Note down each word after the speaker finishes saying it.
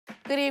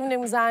Good evening,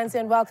 Mzansi,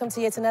 and welcome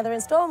to yet another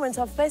installment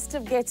of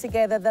Festive Get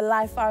Together, the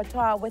Life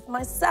Artois, with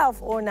myself,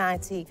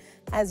 Ornati,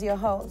 as your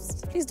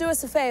host. Please do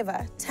us a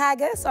favor,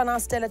 tag us on our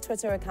Stella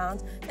Twitter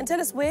account and tell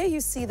us where you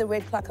see the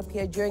red clock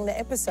appear during the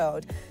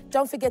episode.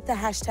 Don't forget the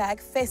hashtag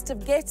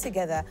Festive Get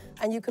Together,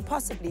 and you could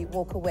possibly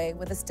walk away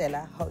with a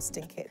Stella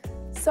hosting kit.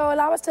 So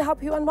allow us to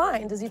help you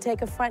unwind as you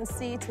take a front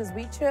seat as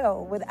we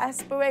chill with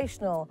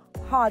aspirational,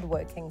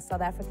 hardworking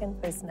South African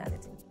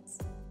personalities.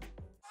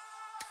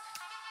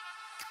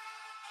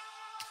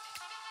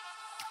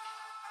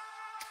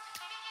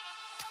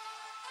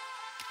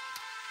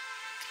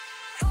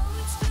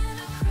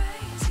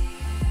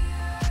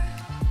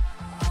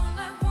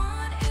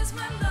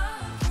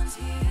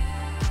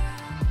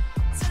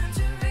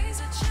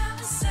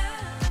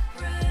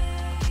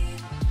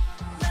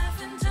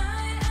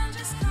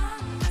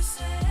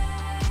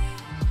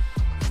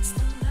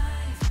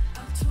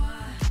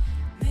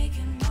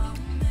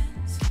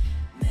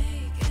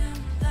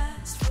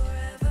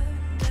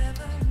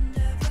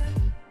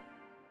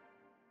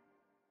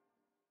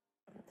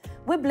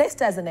 We're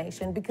blessed as a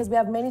nation because we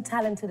have many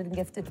talented and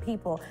gifted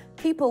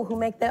people who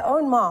make their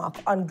own mark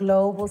on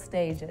global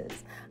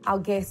stages. Our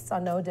guests are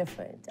no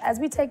different. As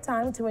we take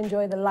time to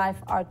enjoy the Life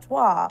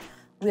Artois,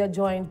 we are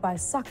joined by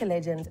soccer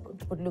legend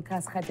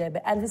Lucas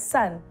Radebe and his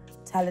son,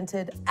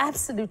 talented,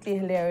 absolutely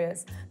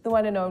hilarious, the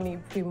one and only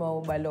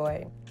Primo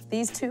Baloyi.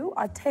 These two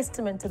are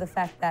testament to the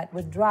fact that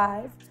with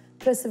drive,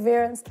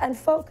 perseverance, and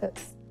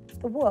focus,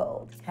 the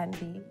world can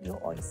be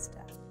your oyster.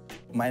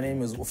 My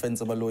name is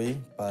Festive Baloyi,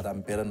 but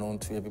I'm better known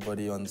to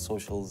everybody on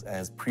socials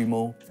as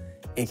Primo,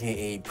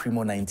 aka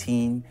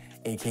Primo19,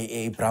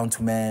 aka Brown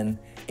to Man,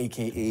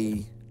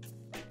 aka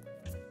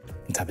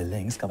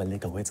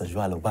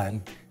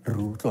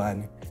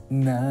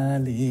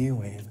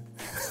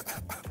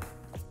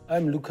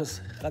I'm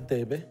Lucas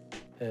Radebe,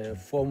 a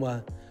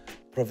former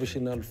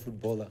professional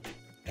footballer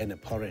and a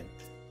parent,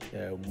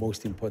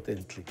 most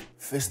importantly.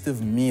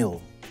 Festive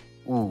meal.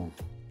 Ooh.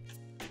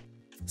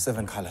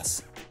 7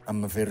 colors.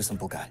 I'm a very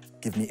simple guy.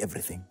 Give me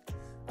everything.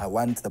 I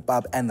want the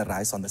pap and the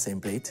rice on the same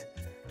plate.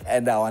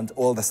 And I want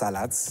all the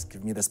salads.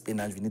 Give me the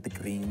spinach, we need the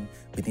green,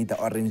 we need the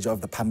orange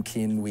of the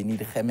pumpkin, we need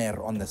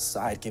gemer on the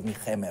side. Give me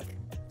gemer.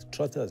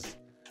 Trotters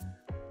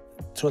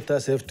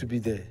have to be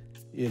there,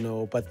 you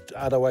know, but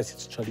otherwise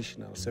it's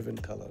traditional, 7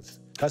 colors.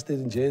 Custard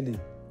and jelly,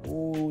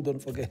 ooh,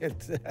 don't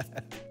forget.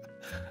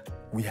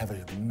 We have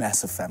a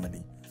massive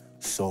family.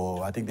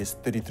 So I think there's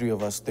 33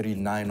 of us,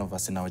 39 of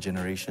us in our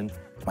generation.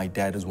 My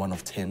dad is one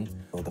of 10.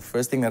 So the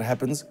first thing that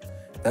happens,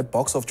 that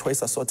box of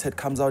choice assorted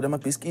comes out in my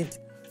biscuit.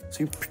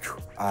 So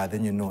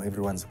then you know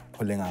everyone's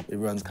pulling up,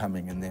 everyone's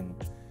coming, and then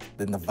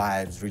the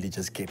vibes really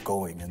just get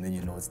going, and then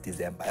you know it's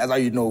December. That's how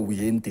you know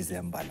we're in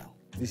December now.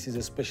 This is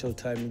a special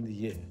time in the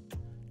year,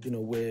 you know,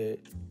 where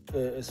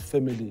as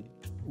family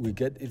we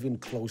get even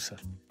closer,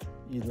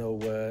 you know,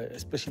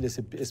 especially as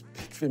big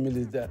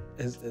family that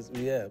as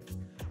we have.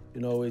 You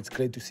know, it's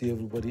great to see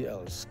everybody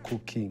else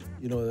cooking,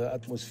 you know, the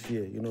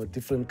atmosphere, you know,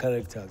 different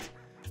characters.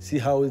 See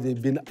how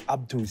they've been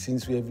up to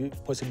since we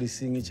have possibly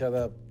seen each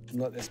other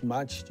not as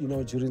much, you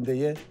know, during the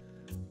year,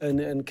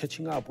 and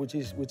catching up, which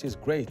is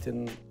great.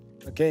 And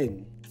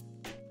again,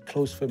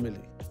 close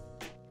family,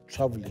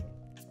 traveling,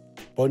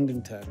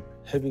 bonding time,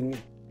 having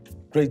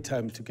great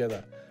time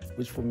together,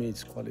 which for me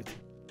is quality.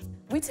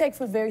 We take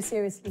food very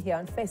seriously here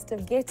on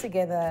Festive Get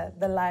Together,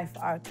 the Life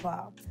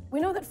Artois. We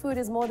know that food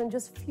is more than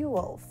just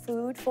fuel.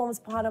 Food forms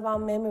part of our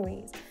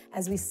memories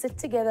as we sit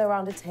together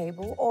around a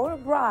table or a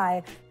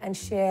braai and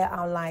share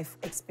our life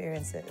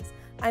experiences.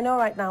 I know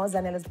right now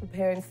Zanelle is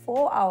preparing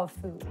 4-hour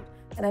food,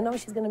 and I know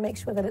she's going to make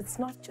sure that it's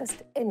not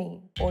just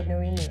any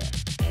ordinary meal.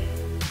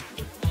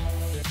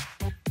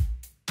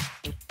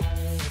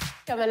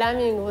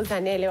 Kamalami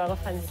Zanelle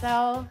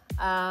Wagafansao,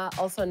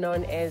 also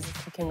known as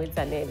Cooking with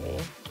Zanelle.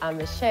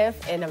 I'm a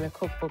chef and I'm a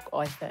cookbook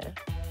author.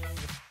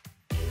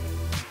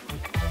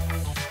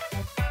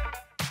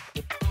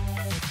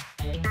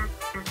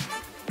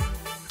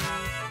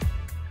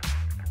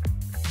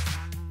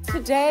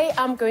 Today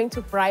I'm going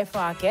to braai for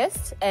our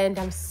guests, and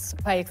I'm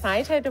super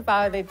excited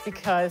about it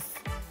because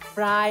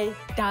braai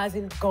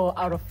doesn't go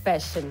out of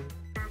fashion.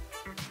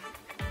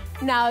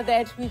 Now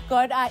that we've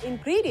got our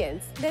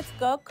ingredients, let's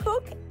go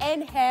cook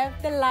and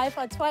have the Life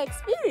Artois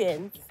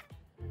experience.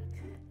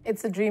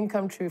 It's a dream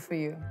come true for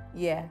you.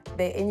 Yeah,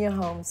 they're in your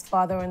homes,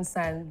 father and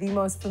son, the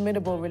most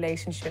formidable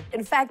relationship.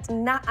 In fact,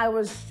 now I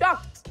was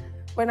shocked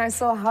when I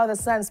saw how the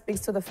son speaks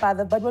to the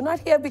father, but we're not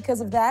here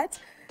because of that.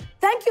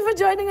 Thank you for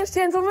joining us,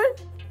 gentlemen.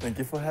 Thank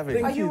you for having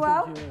me. Are you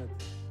well?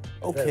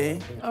 Okay.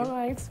 All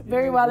right,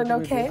 very well and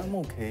okay. I'm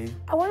okay.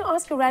 I want to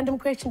ask a random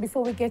question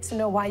before we get to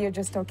know why you're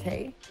just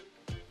okay.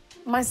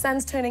 My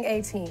son's turning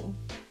 18,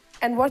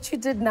 and what you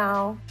did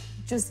now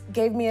just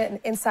gave me an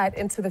insight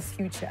into the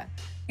future.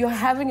 You're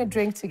having a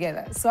drink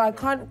together, so I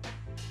can't,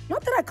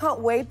 not that I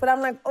can't wait, but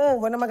I'm like, oh,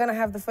 when am I gonna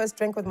have the first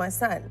drink with my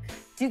son?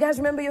 Do you guys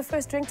remember your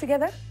first drink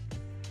together?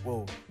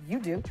 Whoa. You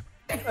do.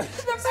 The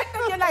fact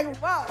that you're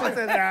like, wow.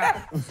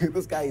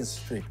 This guy is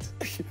strict.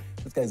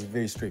 This guy's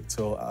very strict.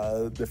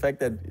 So the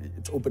fact that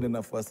it's open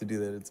enough for us to do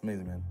that, it's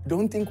amazing, man. I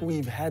don't think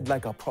we've had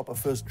like a proper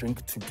first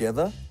drink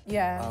together.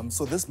 Yeah.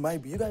 So this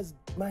might be, you guys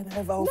might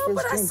have our No, first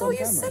but I drink saw on you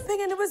camera.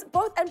 sipping, and it was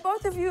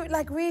both of you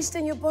like reached,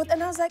 and you both,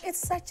 and I was like,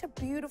 it's such a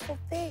beautiful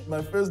thing.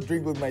 My first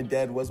drink with my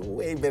dad was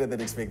way better than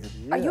expected.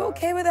 Are you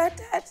okay with that,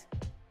 Dad?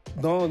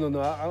 No,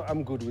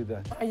 I'm good with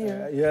that. Are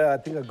you? Yeah, I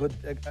think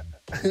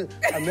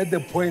I'm at the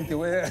point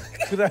where I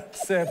could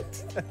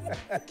accept.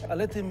 I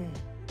let him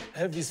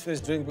have his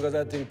first drink because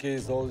I think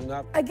he's old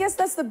enough. I guess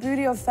that's the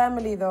beauty of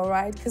family, though,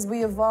 right? Because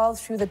we evolve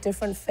through the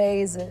different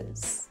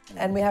phases.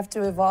 And we have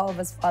to evolve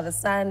as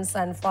father-son,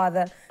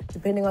 son-father,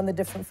 depending on the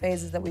different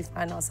phases that we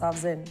find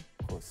ourselves in.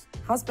 Of course.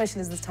 How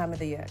special is this time of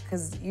the year?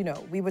 Because, you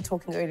know, we were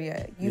talking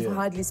earlier, you've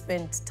hardly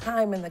spent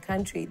time in the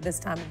country this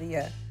time of the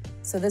year.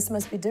 So this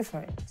must be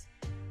different.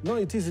 No,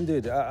 it is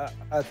indeed.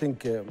 I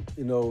think, you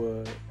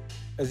know,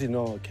 as you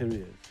know, our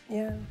careers,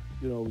 Yeah.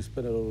 you know, we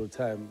spend a lot of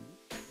time,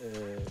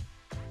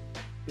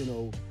 you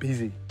know,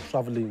 busy,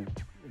 traveling,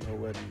 you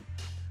know,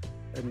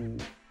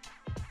 and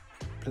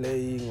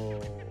playing or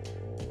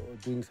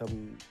doing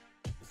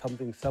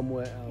something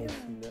somewhere else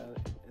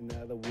in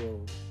the other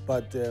world.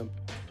 But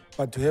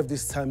to have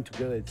this time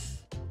together,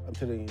 I'm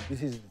telling you,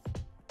 this is,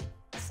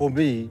 for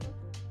me,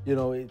 you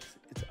know, it's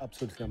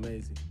absolutely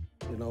amazing.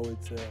 You know,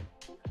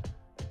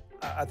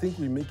 I think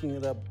we're making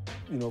it up,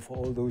 you know, for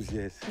all those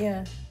years.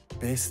 Yeah.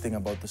 Best thing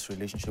about this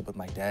relationship with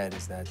my dad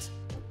is that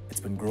it's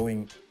been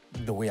growing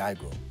the way I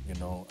grow, you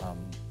know.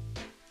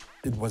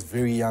 It was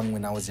very young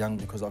when I was young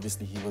because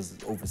obviously he was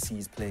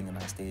overseas playing and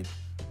I stayed.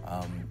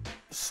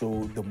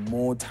 So the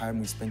more time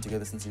we spent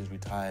together since he was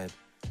retired,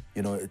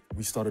 you know,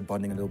 we started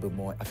bonding a little bit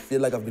more. I feel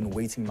like I've been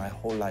waiting my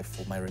whole life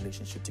for my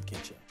relationship to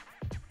get here,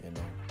 you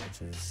know,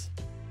 which is...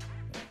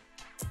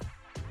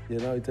 You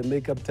know, it's a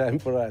make-up time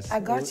for us. I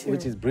got you.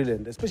 Which is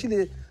brilliant,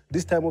 especially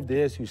this time of the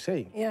year, as you're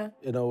saying. Yeah.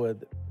 You know,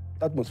 the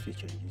atmosphere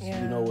changes.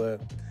 Yeah.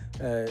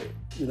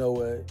 You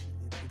know,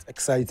 it's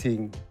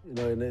exciting. You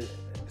know, and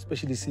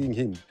especially seeing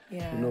him.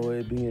 Yeah. You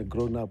know, being a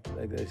grown-up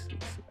like this,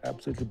 it's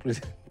absolutely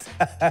brilliant.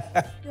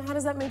 How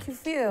does that make you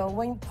feel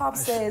when Pop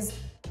says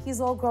he's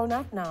all grown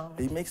up now?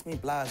 It makes me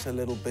blush a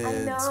little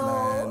bit,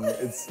 know. man.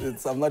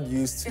 It's I'm not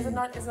used to Is it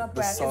not the brand?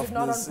 Is it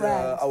not on softness.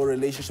 brand? Our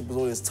relationship was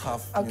always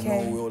tough. Okay.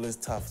 You know, we're always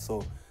tough.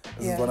 So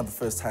this is one of the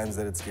first times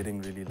that it's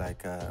getting really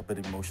like a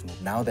bit emotional.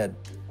 Now that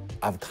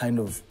I've kind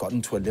of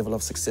gotten to a level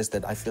of success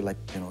that I feel like,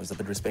 you know, is a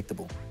bit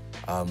respectable.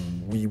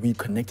 We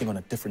connecting on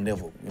a different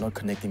level. You're not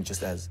connecting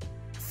just as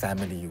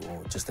family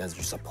or just as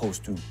you're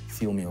supposed to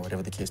feel me or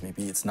whatever the case may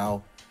be. It's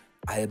now,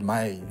 I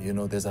admire you, you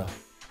know, there's a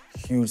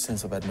huge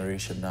sense of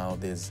admiration now.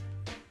 There's,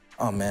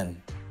 oh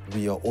man,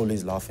 we are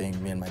always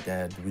laughing, me and my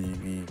dad.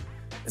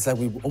 It's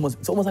almost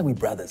like we're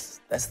brothers.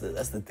 That's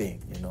the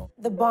thing, you know.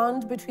 The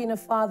bond between a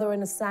father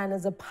and a son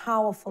is a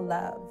powerful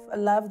love, a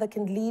love that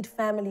can lead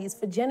families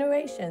for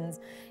generations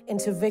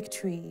into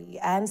victory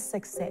and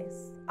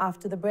success.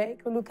 After the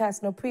break,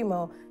 Lucas No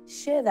Primo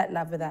share that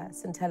love with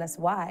us and tell us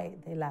why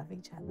they love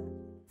each other.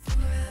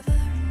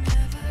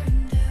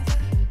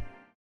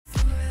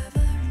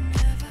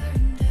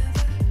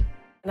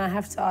 And I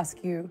have to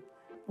ask you,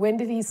 when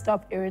did he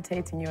stop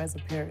irritating you as a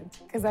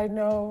parent? Because I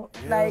know,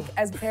 like,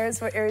 as parents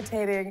were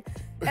irritating,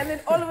 and then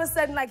all of a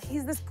sudden, like,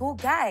 he's this cool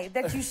guy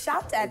that you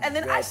shout at, and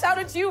then I shout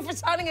at you for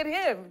shouting at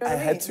him. You know I what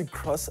had mean? to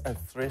cross a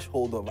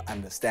threshold of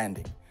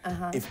understanding,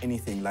 if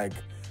anything. Like,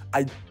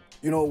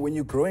 you know, when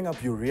you're growing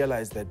up, you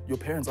realize that your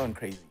parents aren't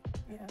crazy.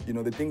 Yeah. You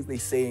know, the things they're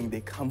saying,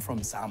 they come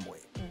from somewhere.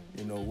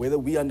 You know, whether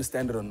we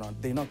understand it or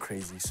not, they're not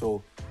crazy.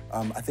 So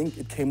I think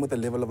it came with a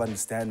level of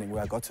understanding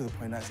where I got to the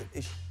point where I said,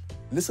 Ish,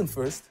 listen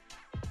first,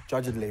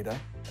 judge it later,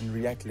 and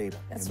react later.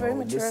 That's you know?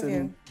 very mature of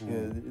you.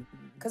 Listen,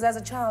 Because as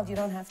a child, you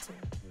don't have to.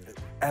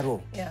 at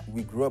all. Yeah.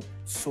 We grew up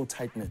so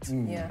tight-knit.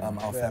 Yeah.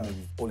 Our family,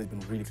 we've always been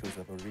really close.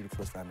 We have a really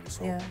close family.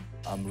 So Yeah.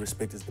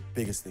 respect is the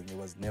biggest thing. It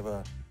was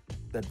never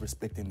that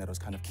respecting that was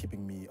kind of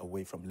keeping me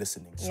away from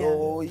listening.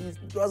 So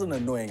it wasn't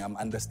annoying, I'm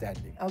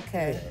understanding.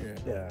 Okay.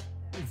 Yeah.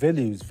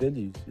 Values,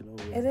 you know.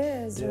 It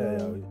is.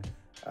 Yeah.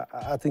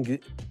 I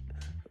think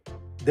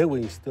they were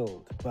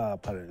instilled by our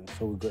parents.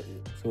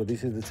 So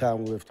this is the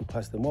time we have to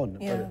pass them on.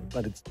 Yeah.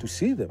 But it's to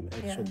see them,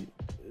 actually.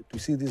 To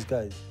see these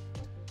guys,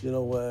 you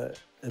know,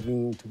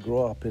 having to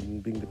grow up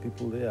and being the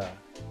people they are.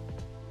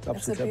 It's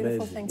absolutely a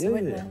beautiful amazing. thing to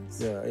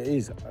witness. Yeah, it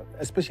is.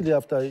 Especially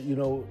after, you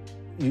know,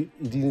 you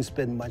didn't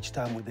spend much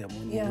time with them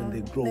when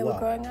they grow up. They were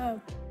growing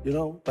up. You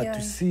know, but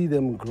to see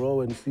them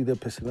grow and see their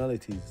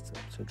personalities, it's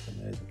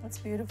absolutely amazing. That's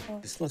beautiful.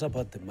 It's not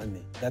about the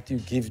money that you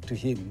give to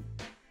him.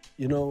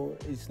 You know,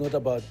 it's not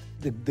about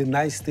the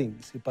nice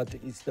things, but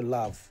it's the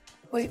love.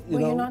 Were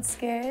you not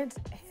scared,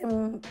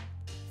 him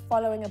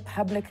following a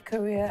public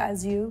career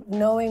as you,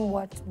 knowing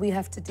what we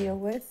have to deal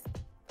with?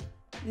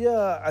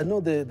 Yeah, I know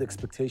the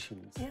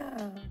expectations.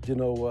 Yeah. You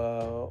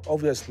know,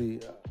 obviously,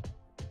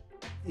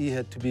 he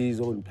had to be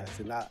his own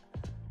person.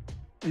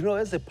 You know,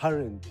 as a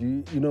parent,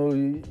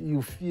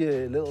 you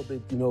fear a little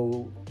bit. You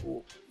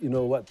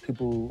know what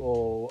people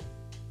or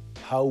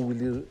how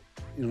will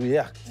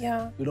react.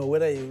 Yeah. You know,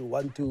 whether he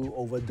want to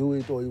overdo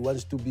it or he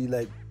wants to be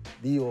like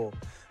me or...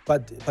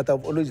 But I've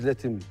always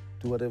let him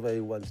do whatever he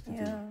wants to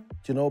do.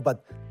 You know,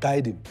 but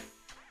guide him.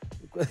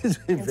 It's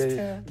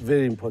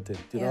very important,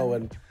 you know.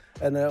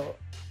 And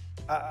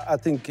I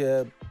think,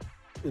 you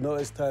know,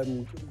 as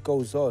time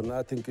goes on,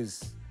 I think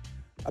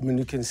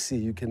you can see,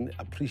 you can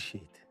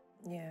appreciate,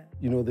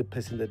 you know, the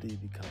person that he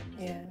becomes.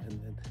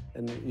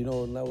 And you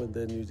know, now and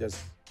then you just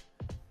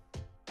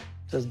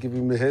give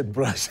him a head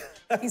brush.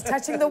 He's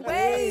touching the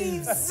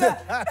waves. It's the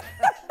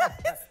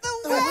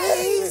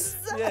waves.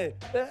 Yeah.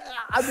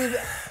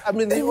 I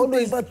mean, they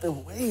always about the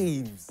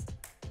waves.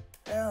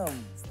 Damn.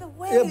 It's the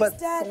waves, but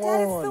Dad. come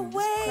Dad, it's on, the it's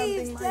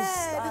waves, cramping my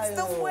Dad. It's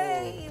the style.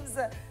 waves.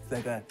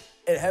 It's like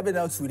it happened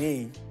out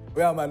today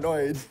where I'm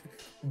annoyed.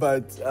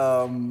 But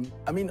I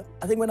mean,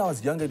 I think when I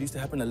was younger, it used to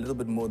happen a little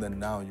bit more than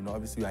now. You know,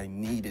 obviously I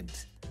needed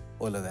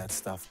all of that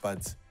stuff.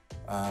 But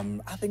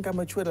I think I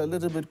matured a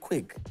little bit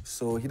quick.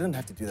 So he didn't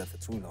have to do that for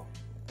too long.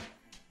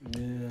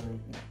 Yeah.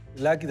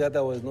 Lucky that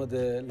I was not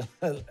there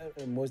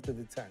most of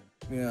the time.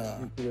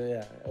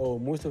 Yeah. Oh,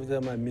 most of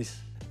them I miss.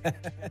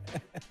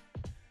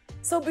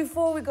 So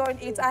before we go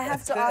and eat, I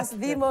have to ask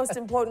the most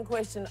important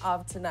question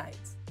of tonight.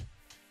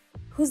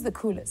 Who's the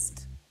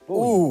coolest?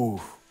 Ooh.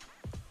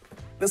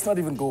 Let's not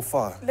even go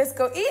far. Let's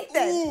go eat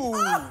then.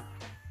 Ah,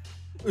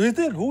 You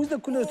think who's the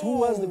coolest? Who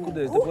was the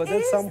coolest? who Was that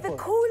is some the point?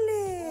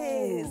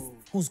 coolest?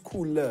 Who's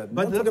cooler?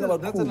 But I'm talking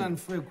about that's cool. an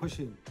unfair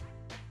question.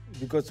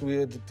 Because we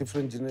had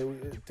different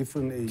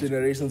age.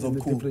 Generations of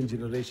cool. Different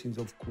generations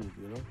of cool,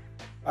 you know.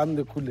 I'm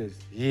the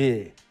coolest.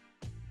 Yeah.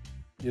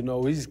 You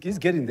know, he's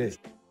getting there.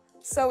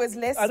 So is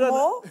less I don't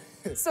more?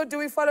 So do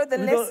we follow the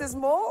We less don't- is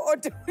more, or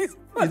do we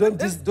follow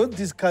Don't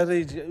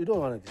discourage. You don't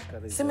want to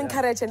discourage. Sim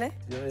encourage, ne?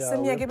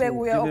 Sim we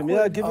have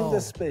to give him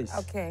the space.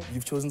 Okay.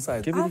 You've chosen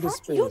sides. Give him the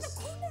You're the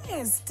space.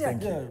 coolest.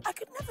 Thank you. I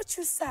could never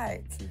choose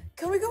sides.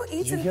 Can we go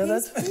eat You in hear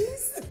peace, that?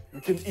 please?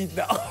 You can eat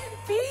now.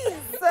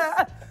 Peace.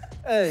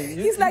 Hey,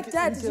 He's like,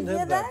 Dad, did you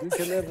hear that? You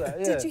can have that.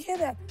 Yeah. Did you hear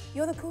that?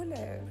 You're the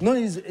coolest. No,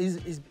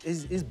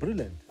 he's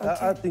brilliant.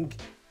 Okay. I think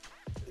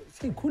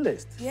he's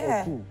coolest.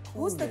 Yeah. Or cool.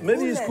 Who's the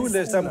Maybe he's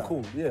coolest? coolest. I'm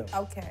cool. Yeah.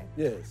 Okay.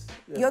 Yes.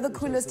 You're the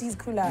coolest, he's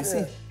cooler. You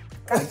see?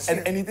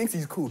 And he thinks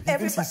he's cool. He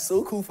thinks he's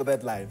so cool for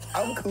that line.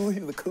 I'm cool,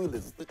 he's the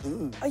coolest.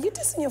 Ooh. Are you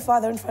dissing your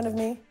father in front of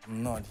me?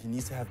 I'm not. He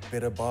needs to have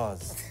better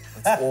bars.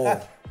 That's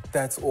all.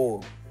 That's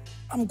all.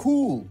 I'm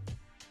cool.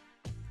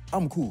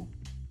 I'm cool.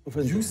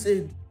 You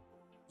said,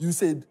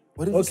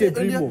 what did you say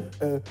Primo.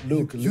 earlier?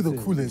 Look, you're the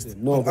listen, coolest.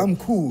 listen. No, I'm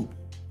cool.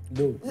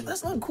 Look,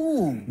 That's not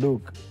cool.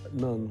 look,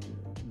 no,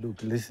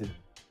 look, listen.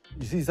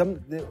 You see,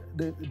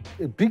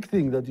 a big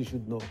thing that you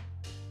should know.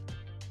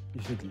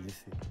 You should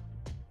listen.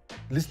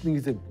 Listening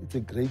is a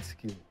great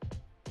skill.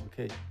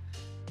 Okay.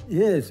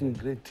 Yes, you're a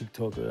great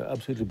TikToker,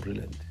 absolutely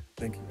brilliant.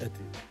 Thank you. At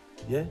it.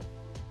 Yeah.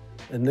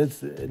 And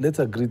let's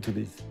agree to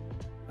this.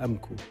 I'm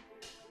cool.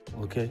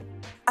 Okay.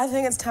 I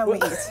think it's time we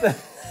eat.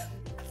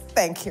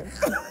 Thank you.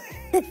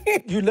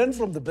 You learn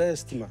from the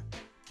best, man.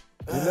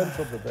 You learn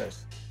from the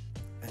best.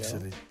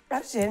 Actually,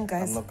 That's it,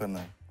 guys. I'm not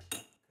gonna.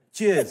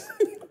 Cheers.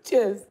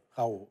 Cheers.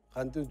 How?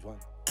 Hantu Juan.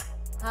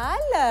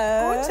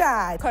 Hello.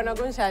 Kunjani? Khona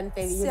kunjani,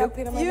 baby? You look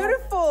Siyaphila, mama.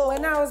 beautiful.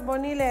 When I was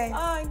bonile.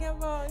 Oh,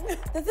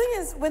 ngiyabonga. The thing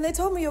is, when they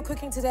told me you're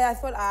cooking today, I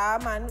thought,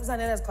 man,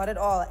 Zanele's got it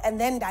all. And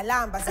then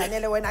Dalamba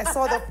Zanele, when I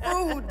saw the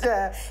food.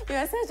 You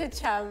are such a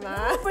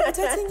charmer. But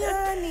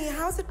Tatinyani,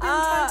 how's it been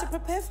trying to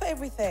prepare for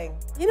everything?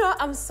 You know,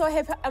 I'm so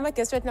happy. I'm a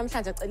guest right now. I'm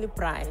trying to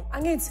braai.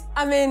 Angithi.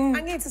 I mean,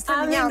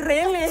 Angithi,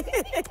 really,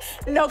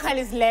 local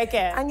is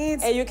lekker.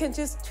 Angithi. And you can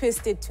just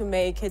twist it to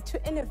make it,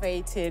 to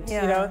elevate it,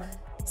 Yeah. you know.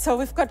 So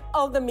we've got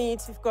all the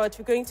meat.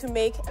 We're going to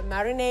make a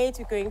marinade.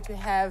 We're going to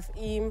have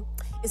a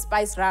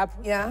spice wrap.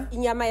 Yeah.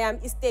 Inyama yam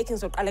steak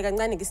ngizoqala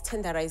kancane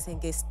ngisitenderize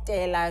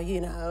ngestela, you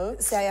know.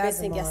 Siyayazi,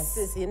 Bese Mom.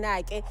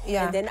 ngiyasizina-ke.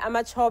 Yeah. And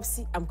then chops,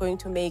 I'm going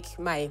to make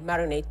my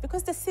marinade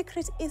because the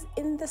secret is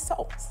in the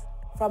sauce.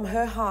 From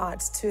her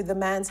heart to the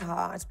man's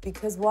heart.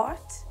 Because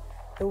what?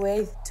 The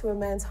way to a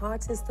man's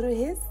heart is through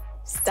his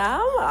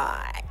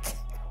Stomach.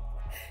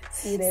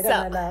 See you later,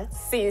 my love.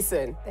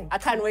 Season. I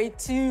can't wait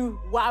to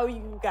wow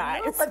you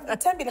guys. But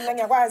Tembi,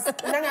 ngiyakwazi.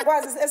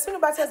 As soon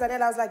as I said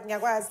Zanele, I was like,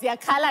 ngiyakwazi.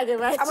 Ziyakhala-ke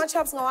manje.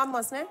 Ama-chops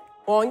ngawamos, ne?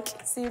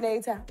 Wonke. See you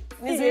later.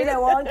 Nizwile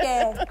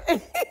wonke.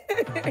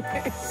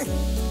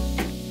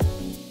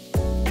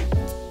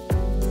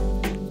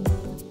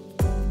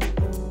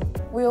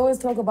 We always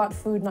talk about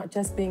food not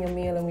just being a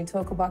meal, and we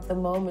talk about the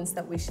moments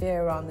that we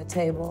share around the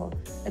table.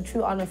 A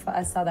true honor for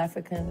us South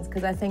Africans,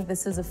 because I think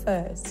this is a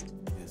first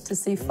to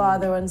see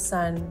father and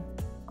son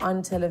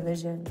on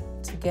television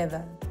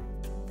together.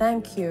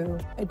 Thank you.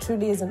 It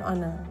truly is an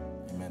honor.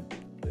 Amen.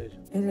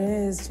 It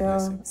is,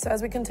 Joe. So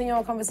as we continue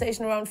our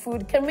conversation around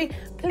food, can we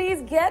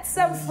please get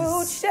some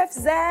food, Chef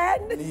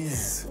Zan?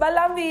 Please.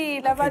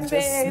 Malambi, I can just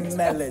Lavanbet.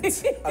 smell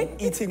it. I'm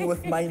eating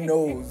with my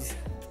nose.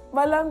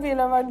 Malambi,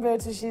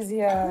 Lavanbet, she's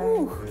here.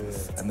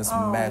 And this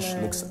mash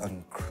looks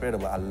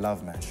incredible. I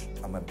love mash.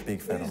 I'm a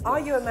big fan of Are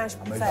it. you a mash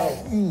I'm a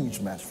fan? huge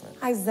mash fan.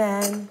 Hi,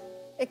 Zan.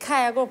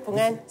 Ekhaya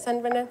koBhungane,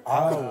 sanibona.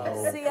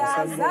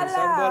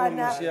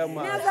 Siyazalana.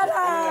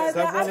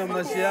 Sabona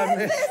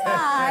mashiyami.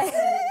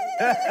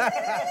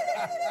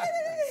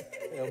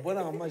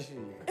 Yabona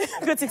ngamashiya.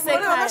 Good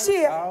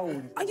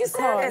ekhaya. Are you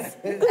serious?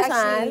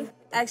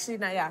 Actually,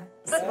 no, yeah.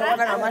 Sabona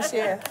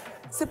ngamashiya.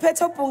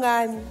 Siphethe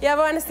uBhungane.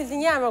 Yabona sidla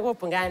inyama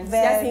koBhungane.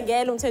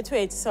 Siyazingela umthetho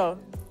wethu, so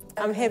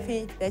I'm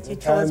happy that you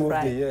chose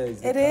right.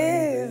 It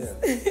is.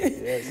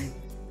 Yes.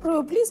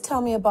 Prue, please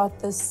tell me about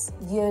this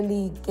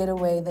yearly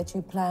getaway that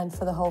you planned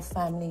for the whole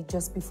family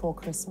just before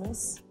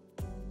Christmas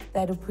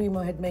that Primo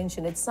had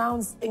mentioned. It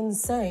sounds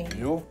insane.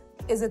 You?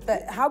 Is it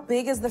how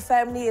big is the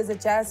family? Is it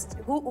just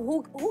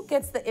who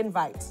gets the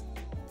invite?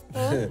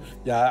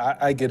 Yeah,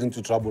 I get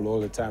into trouble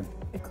all the time.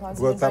 Because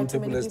some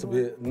people has to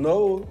be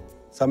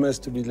some has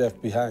to be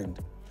left behind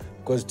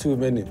because too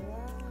many.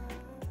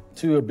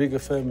 Too a bigger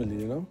family,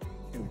 you know.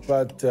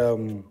 But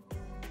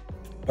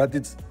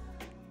it's.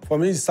 For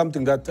me, it's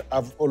something that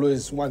I've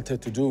always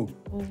wanted to do,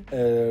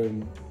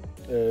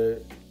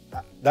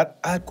 that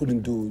I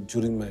couldn't do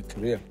during my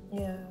career.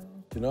 Yeah.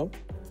 You know?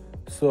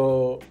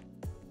 So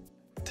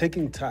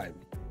taking time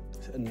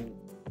and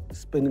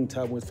spending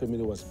time with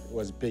family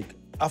was big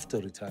after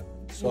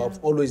retirement. So I've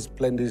always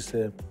planned these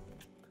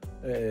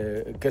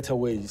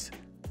getaways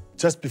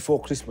just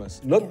before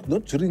Christmas.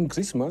 Not during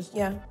Christmas,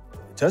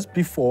 just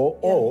before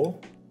or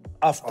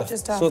after,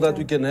 so that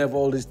we can have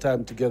all this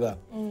time together,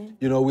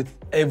 you know, with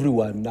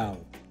everyone now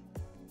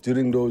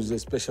during those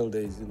special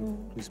days in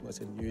Christmas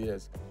and New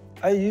Year's.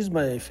 I use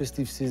my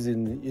festive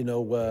season, you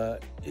know,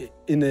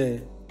 in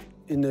a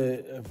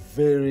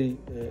very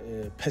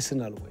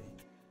personal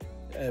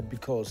way,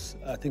 because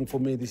I think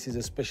for me this is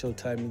a special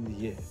time in the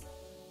year,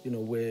 you know,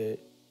 where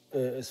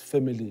as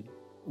family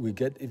we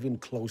get even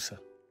closer.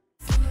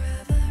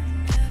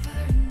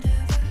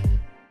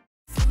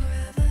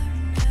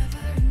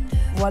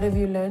 What have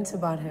you learned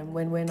about him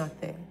when we're not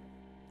there?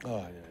 Oh,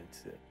 yeah,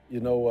 it's,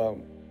 you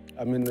know,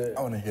 I mean...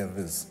 I want to hear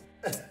this.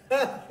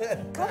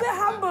 Come be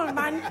humble,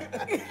 man.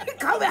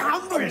 Come be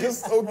humble. I'm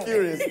just so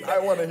curious. I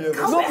want to hear this.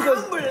 Come be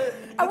humble.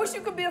 I wish you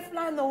could be a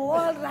fly on the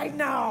wall right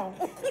now.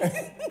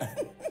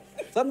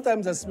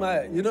 Sometimes I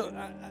smile. You know,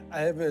 I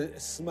have a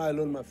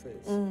smile on my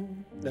face.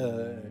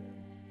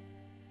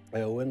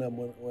 When I'm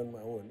on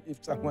my own.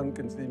 If someone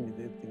can see me,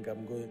 they think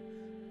I'm going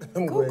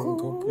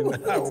cuckoo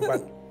now.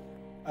 But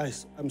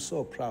I'm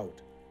so proud.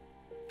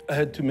 I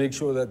had to make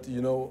sure that,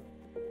 you know,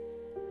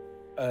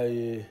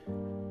 I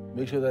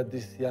make sure that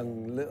these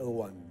young little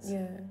ones,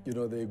 you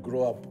know, they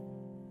grow up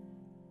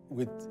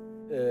with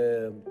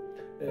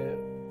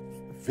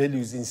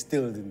values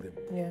instilled in them.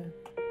 Yeah.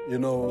 You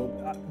know,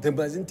 they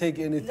mustn't take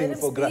anything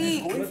for granted.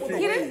 He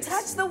didn't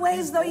touch the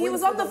waves, though. He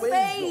was on the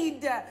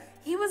fade.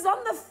 He was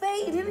on the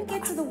fade. He didn't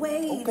get to the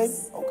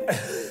waves. Okay.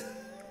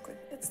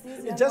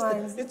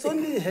 It's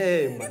only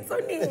hair, man. It's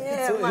only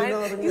hair, man. You know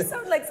what I mean? You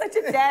sound like such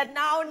a dad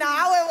now.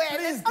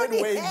 Please get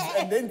waves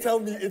and then tell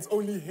me it's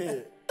only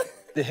hair.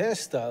 The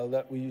hairstyle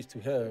that we used to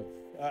have,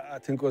 I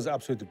think was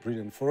absolutely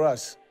brilliant. For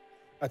us,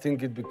 I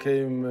think it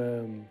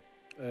became,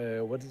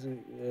 what is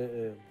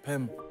it?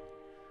 Pem.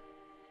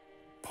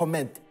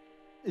 Pomade.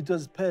 It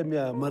was Pem,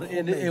 yeah.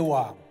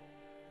 Ewang.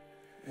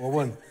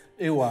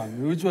 Ewang,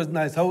 which was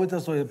nice. How it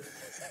was so...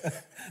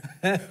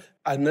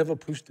 I never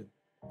pushed him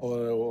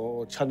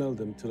or channeled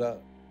them to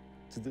that,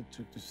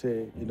 to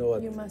say, you know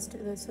what? You must do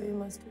this, so you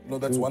must do this. No,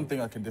 that's one thing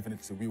I can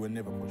definitely say. We were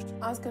never pushed.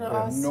 I was going to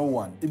ask. No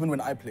one. Even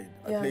when I played.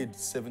 I played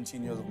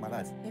 17 years of my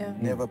life.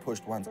 Never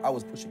pushed once. I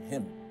was pushing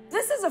him.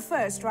 This is a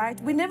first, right?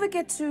 We never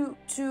get to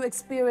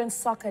experience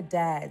soccer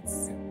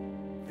dads.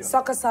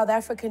 Soccer South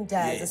African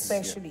dads,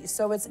 especially.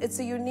 So it's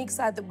a unique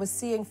side that we're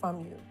seeing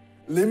from you.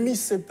 Let me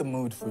set the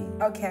mood for you.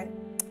 Okay.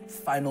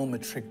 Final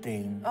matric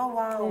game. Oh,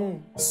 wow.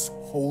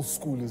 Whole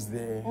school is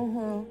there.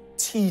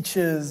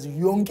 Teachers,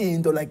 young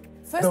into like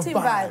First team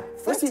vibe.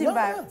 First team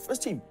vibe.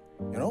 First team.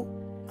 You know,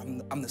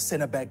 I'm the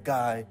center back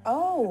guy.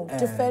 Oh,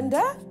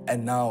 defender?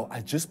 And now I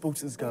just spoke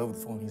to this guy over the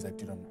phone. He's like,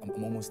 dude,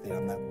 I'm almost there.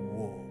 I'm like,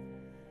 whoa.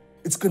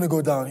 It's gonna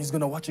go down. He's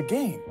gonna watch a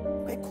game.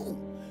 Okay, cool.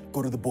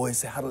 Go to the boys,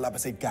 say huddle up. I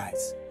say,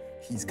 guys,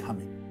 he's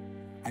coming.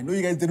 I know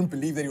you guys didn't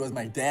believe that he was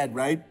my dad,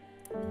 right?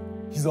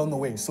 He's on the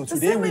way. So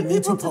today we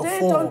need to perform. Today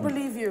don't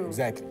believe you.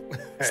 Exactly.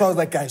 So I was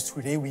like, guys,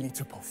 today we need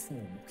to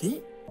perform,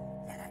 okay?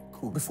 All right,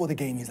 cool. Before the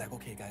game, he's like,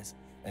 okay, guys,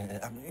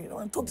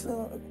 talk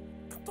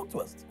to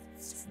us.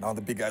 Now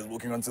the big guy's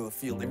walking onto the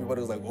field.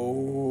 Everybody was like,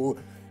 oh.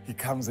 He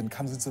comes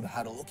into the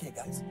huddle. Okay,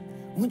 guys,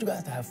 I want you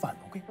guys to have fun,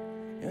 okay?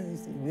 You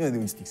know the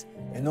way he speaks.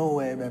 You know,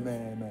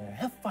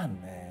 have fun,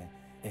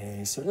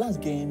 it's your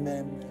last game,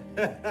 man.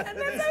 That's how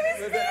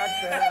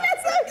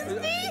he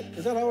speaks.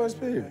 Is that how I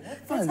speak?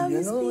 That's how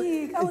you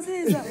speak. How is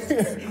it?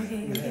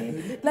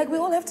 Okay. Like we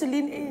all have to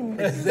lean in.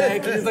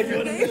 Exactly. It's like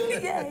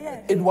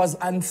yeah. It was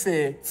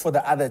unfair for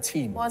the other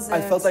team. Was it?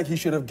 I felt like he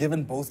should have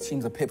given both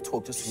teams a pep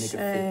talk just to make it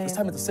fair. This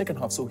time it's the second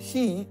half, so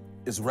he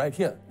is right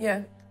here.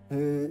 Yeah.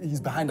 He's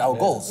behind our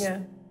goals.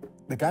 Yeah.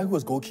 The guy who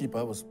was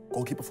goalkeeper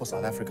for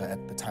South Africa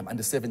at the time,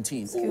 under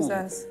 17. Excuse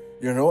us.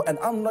 You know, and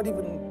I'm not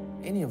even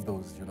any of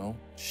those, you know,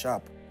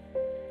 sharp.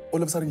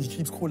 All of a sudden, he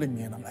keeps calling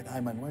me, and I'm like, hi,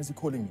 man, why is he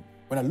calling me?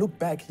 When I look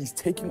back, he's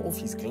taking off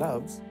his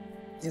gloves.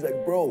 He's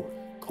like, bro,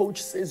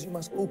 coach says you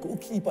must go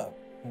goalkeeper.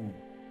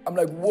 I'm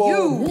like,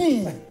 whoa,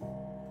 me?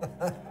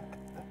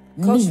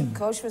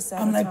 Coach was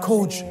I'm like,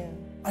 coach,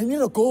 I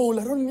need a goal.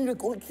 I don't need a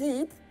goal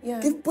keep. Yeah.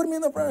 Put me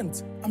in the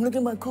front. I'm looking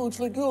at my coach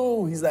like,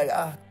 yo. He's like,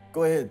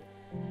 go ahead.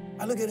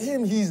 I look at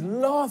him. He's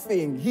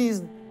laughing.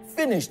 He's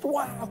finished.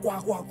 Wah,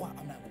 wah, wah, wah.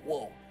 I'm like,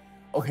 whoa.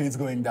 Okay, it's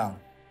going down.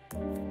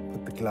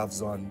 Put the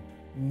gloves on.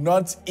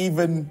 Not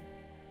even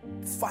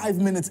 5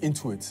 minutes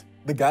into it,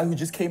 the guy who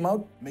just came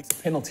out makes a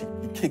penalty.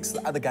 He kicks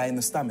the other guy in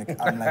the stomach.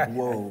 I'm like,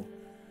 whoa.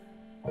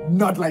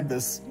 Not like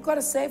this. You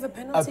gotta save a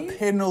penalty. A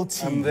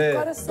penalty. I'm there. You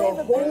gotta save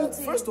a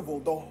penalty. First of all,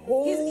 the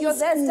whole You're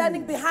there school,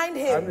 standing behind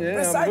him.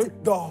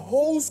 the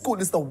whole school.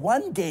 It's the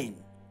one game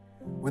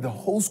where the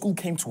whole school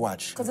came to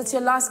watch. Because it's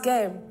your last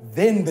game.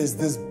 Then there's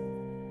this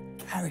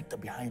character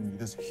behind me,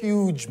 this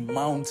huge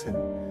mountain.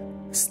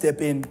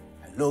 Step in,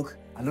 I look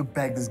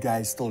back, this guy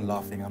is still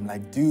laughing. I'm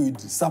like, dude,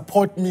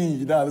 support me.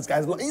 You know, this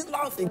guy's he's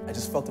laughing. I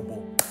just felt the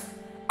ball.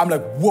 I'm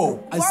like,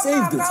 whoa, I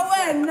saved it.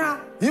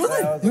 He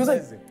was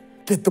like,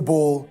 get the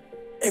ball.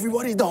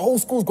 Everybody, the whole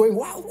school's going,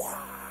 wow,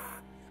 wow.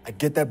 I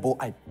get that ball,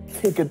 I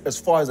kick it as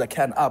far as I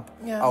can up.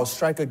 Yeah. Our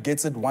striker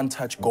gets it, one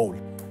touch, goal.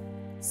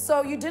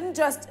 So you didn't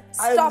just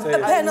stop the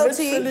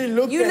penalty.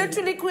 You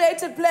literally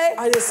created play.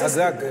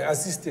 Exactly,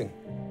 assisting.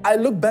 I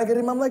look back at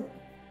him, I'm like,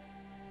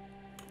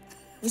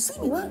 you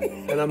see me, what?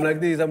 And I'm like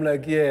this, I'm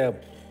like, yeah.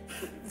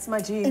 It's my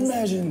genes.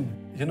 Imagine.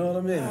 You know what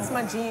I mean? It's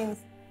my genes.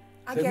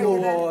 I Go get it.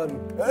 on.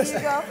 Here you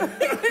go.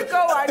 Go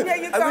on, here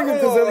you go. I think you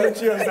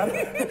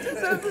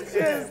deserve the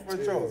cheers.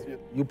 For sure.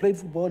 You played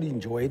football, you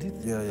enjoyed it?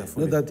 Yeah,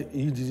 fully. Not that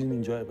you didn't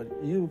enjoy it, but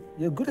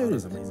you're good at it. It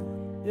was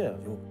amazing. Yeah.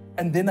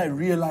 And then I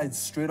realized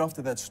straight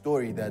after that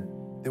story that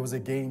there was a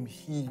game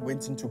he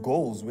went into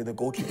goals where the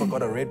goalkeeper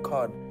got a red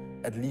card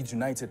at Leeds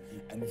United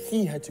and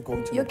he had to go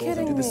into the goals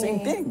and do the same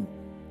thing.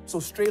 So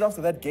straight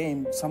after that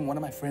game, one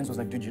of my friends was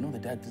like, dude, you know the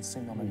dad did the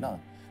same thing? I'm like, nah.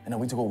 And I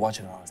went to go watch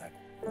it and I was like,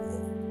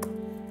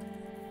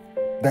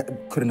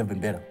 that couldn't have been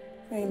better.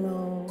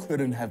 Primo.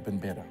 Couldn't have been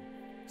better.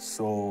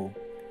 So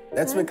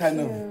that's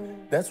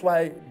that's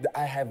why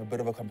I have a bit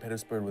of a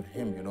competitive spirit with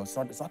him, you know. It's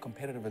not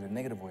competitive in a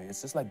negative way.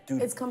 It's just like,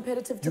 dude. It's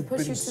competitive to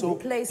push you to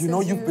places. You know,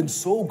 you've been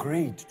so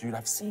great, dude.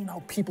 I've seen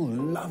how people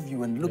love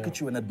you and look at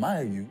you and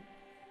admire you.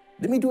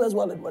 Let me do as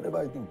well at whatever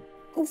I do.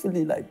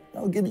 Hopefully, like,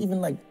 I'll get even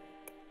like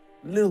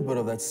a little bit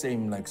of that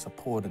same like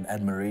support and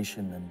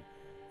admiration and,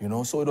 you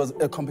know. So it was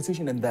a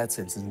competition in that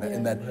sense,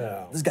 in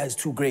that this guy's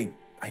too great.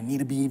 I need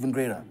to be even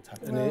greater.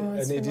 And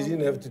he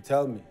didn't have to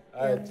tell me.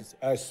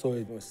 I saw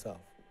it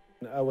myself.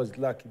 And I was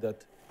lucky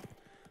that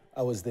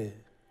I was there.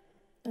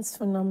 It's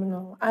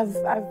phenomenal. It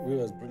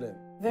was brilliant.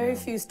 Very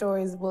few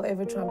stories will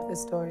ever trump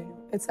this story.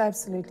 It's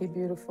absolutely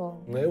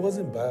beautiful. No, it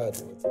wasn't bad.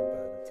 It wasn't bad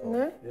at all.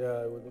 No?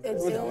 Yeah, it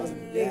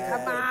wasn't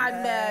Come on,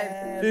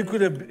 man. He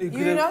could have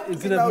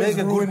made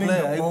a good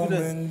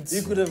player.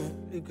 He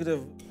could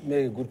have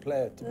made a good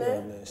player, to be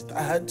honest.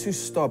 I had to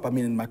stop. I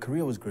mean, my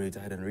career was great. I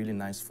had a really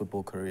nice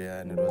football career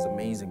and it was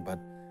amazing. But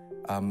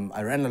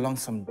I ran along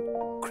some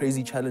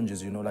crazy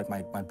challenges, you know, like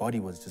my body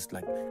was just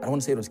like, I don't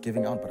want to say it was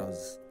giving out, but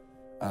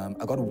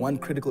I got one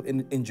critical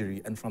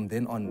injury and from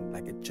then on,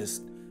 like it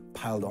just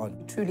piled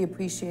on. Truly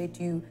appreciate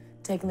you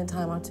taking the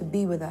time out to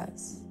be with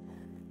us.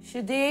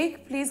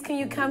 Shadiq, please can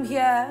you come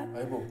here?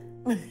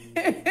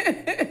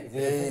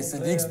 Hey,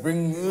 Sadiq's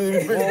bring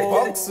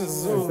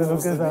boxes.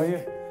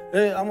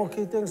 Hey, I'm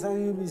okay, thanks. How are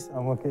you, miss?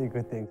 I'm okay,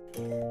 good, thanks.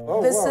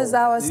 Oh, This wow. is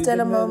our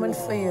stellar moment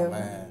for you.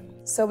 Man.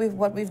 So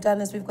what we've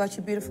done is we've got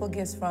you beautiful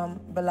gifts from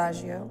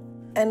Bellagio.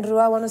 Andrew,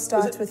 I want to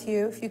start with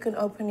you, if you can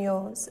open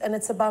yours. And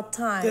it's about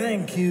time.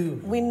 Thank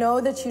you. We know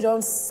that you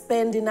don't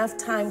spend enough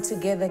time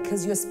together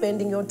because you're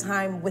spending your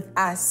time with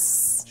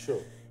us.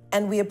 Sure.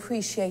 And we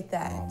appreciate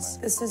that.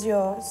 This is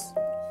yours.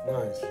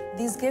 Nice.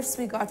 These gifts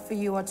we got for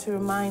you are to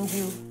remind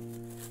you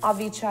of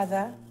each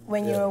other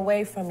when you're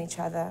away from each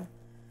other,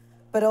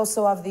 but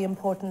also of the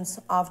importance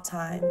of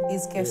time.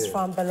 These gifts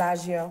from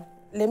Bellagio.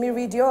 Let me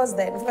read yours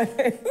then.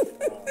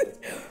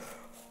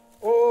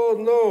 Oh,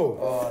 no.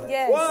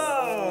 Yes.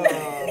 Wow.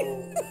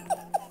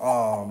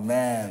 Oh,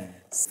 man.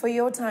 For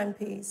your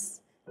timepiece,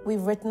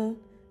 we've written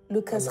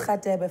Lucas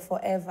Radebe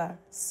forever.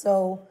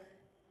 So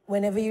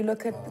whenever you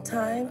look at the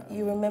time,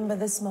 you remember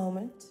this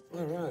moment.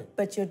 All right.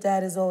 But your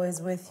dad is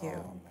always with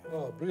you.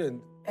 Oh,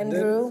 brilliant.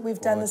 Andrew,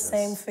 we've done the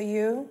same for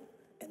you,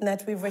 in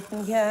that we've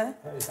written here.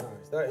 That is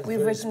nice. That is We've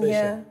very written special.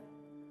 here,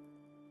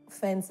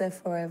 Fencer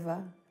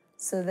forever,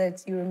 so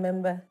that you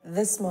remember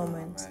this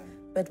moment.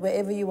 But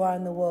wherever you are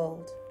in the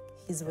world,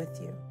 he's with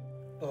you.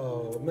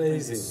 Oh,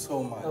 amazing. Thank you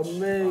so much.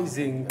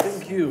 Amazing.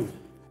 Thank you.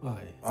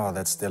 Bye. Oh,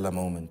 that stellar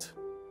moment.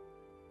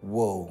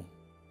 Whoa.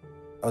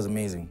 That was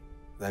amazing.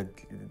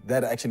 Like,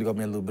 that actually got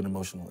me a little bit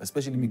emotional,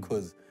 especially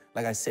because,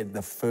 like I said,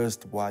 the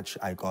first watch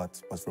I got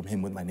was from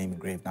him with my name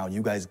engraved. Now,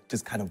 you guys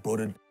just kind of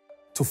brought it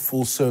to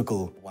full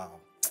circle. Wow.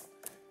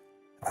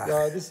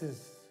 Yeah, this is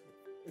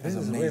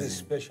amazing. very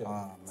special.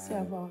 Oh,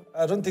 man.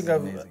 I don't think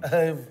I've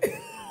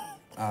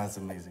Ah, that's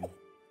amazing.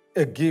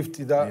 a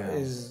gift that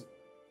is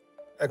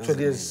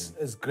actually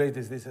as great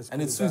as this.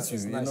 And it suits you,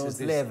 you know,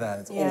 it's leather,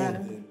 it's old.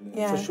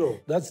 Yeah. For sure.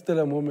 That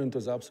Stella moment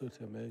was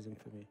absolutely amazing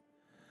for me.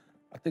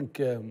 I think,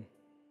 even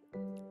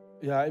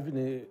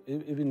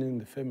in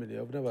the family,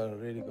 I've never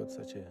really got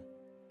such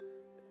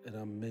an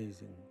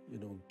amazing,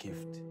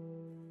 gift.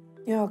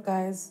 Yo,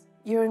 guys,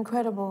 you're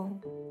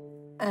incredible.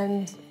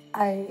 And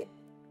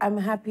I'm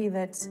happy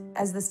that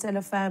as the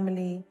Stella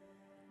family,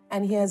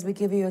 and here as we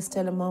give you a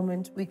Stella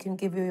moment, we can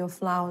give you your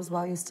flowers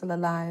while you're still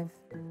alive.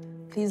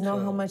 Please know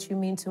how much you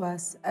mean to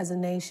us as a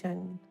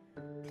nation.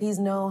 Please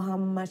know how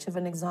much of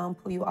an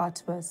example you are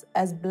to us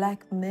as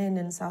Black men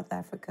in South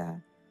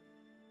Africa.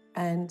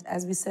 And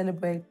as we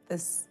celebrate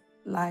this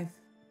life,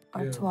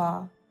 our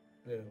tour,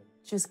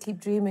 just keep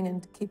dreaming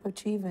and keep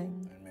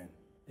achieving. Amen.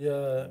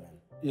 Yeah,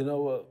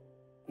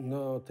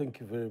 no, thank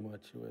you very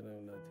much.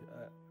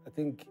 I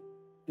think,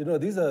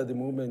 these are the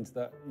moments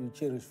that you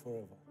cherish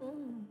forever.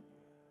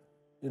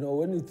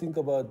 When you think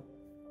about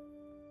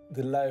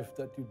the life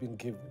that you've been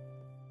given,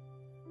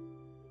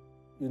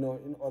 in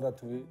order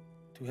to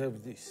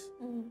have this,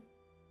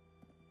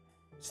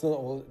 it's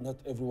not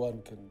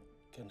everyone can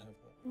have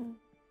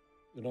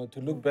that. To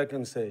look back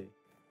and say,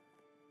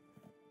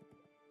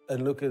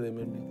 and look at them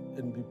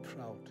and be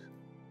proud.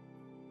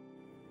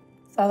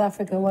 South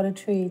Africa, what a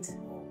treat.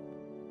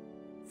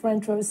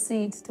 Front row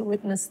seat to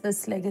witness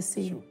this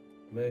legacy.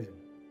 Amazing.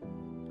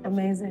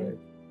 Amazing.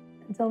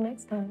 Until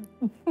next time.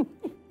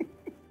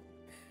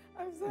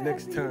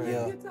 Next time.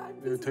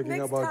 You're talking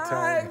next about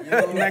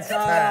time. Next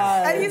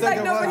time. And he's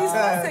like, nobody's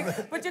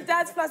flossing. But your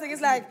dad's flossing.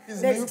 He's like,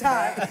 next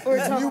time.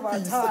 We're talking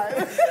about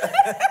time.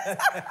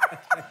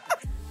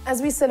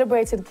 As we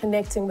celebrated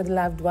connecting with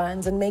loved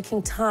ones and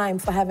making time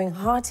for having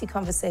hearty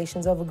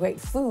conversations over great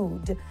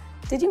food,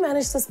 did you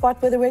manage to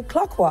spot where the red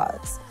clock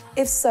was?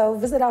 If so,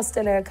 visit our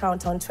Stellar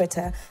account on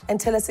Twitter and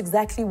tell us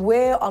exactly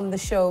where on the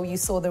show you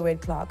saw the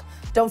red clock.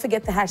 Don't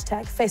forget the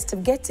hashtag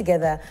Festive Get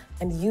Together,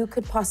 and you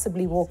could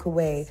possibly walk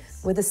away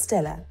with a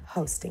Stellar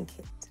hosting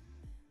kit.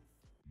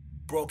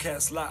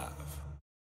 Broadcast live